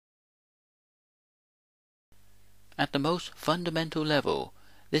At the most fundamental level,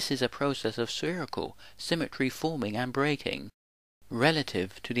 this is a process of spherical symmetry forming and breaking,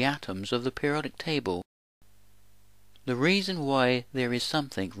 relative to the atoms of the periodic table. The reason why there is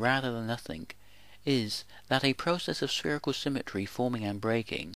something rather than nothing is that a process of spherical symmetry forming and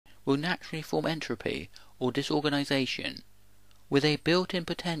breaking will naturally form entropy or disorganization, with a built-in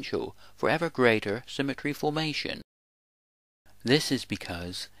potential for ever greater symmetry formation. This is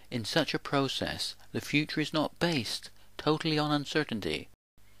because, in such a process, the future is not based totally on uncertainty.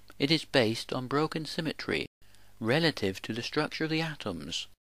 It is based on broken symmetry relative to the structure of the atoms.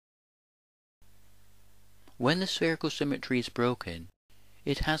 When the spherical symmetry is broken,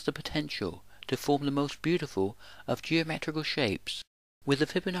 it has the potential to form the most beautiful of geometrical shapes, with the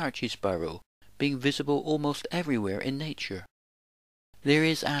Fibonacci spiral being visible almost everywhere in nature. There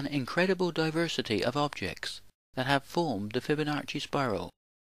is an incredible diversity of objects that have formed the Fibonacci spiral,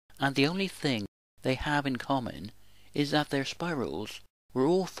 and the only thing they have in common is that their spirals were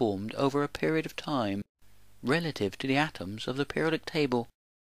all formed over a period of time relative to the atoms of the periodic table.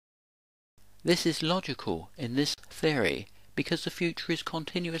 This is logical in this theory because the future is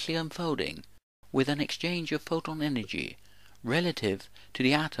continuously unfolding with an exchange of photon energy relative to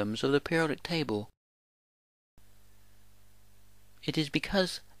the atoms of the periodic table. It is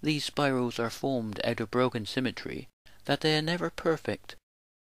because these spirals are formed out of broken symmetry that they are never perfect.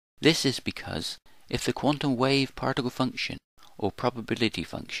 This is because if the quantum wave particle function or probability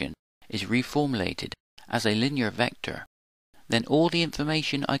function is reformulated as a linear vector, then all the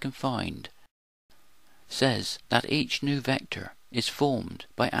information I can find says that each new vector is formed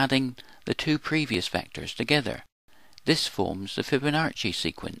by adding the two previous vectors together. This forms the Fibonacci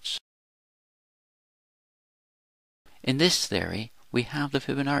sequence. In this theory, we have the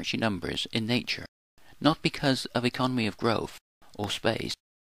Fibonacci numbers in nature, not because of economy of growth or space,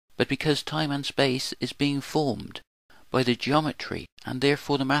 but because time and space is being formed by the geometry and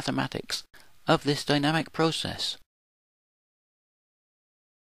therefore the mathematics of this dynamic process.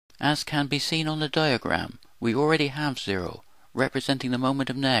 As can be seen on the diagram, we already have 0, representing the moment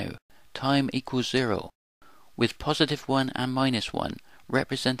of now, time equals 0, with positive 1 and minus 1,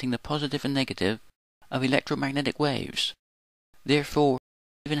 representing the positive and negative of electromagnetic waves. Therefore,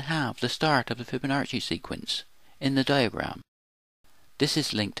 we even have the start of the Fibonacci sequence in the diagram. This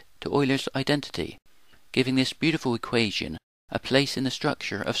is linked to Euler's identity, giving this beautiful equation a place in the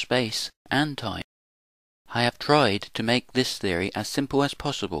structure of space and time. I have tried to make this theory as simple as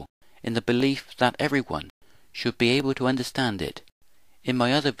possible, in the belief that everyone should be able to understand it. In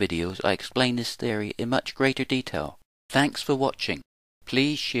my other videos I explain this theory in much greater detail. Thanks for watching.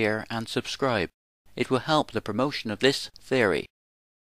 Please share and subscribe. It will help the promotion of this theory.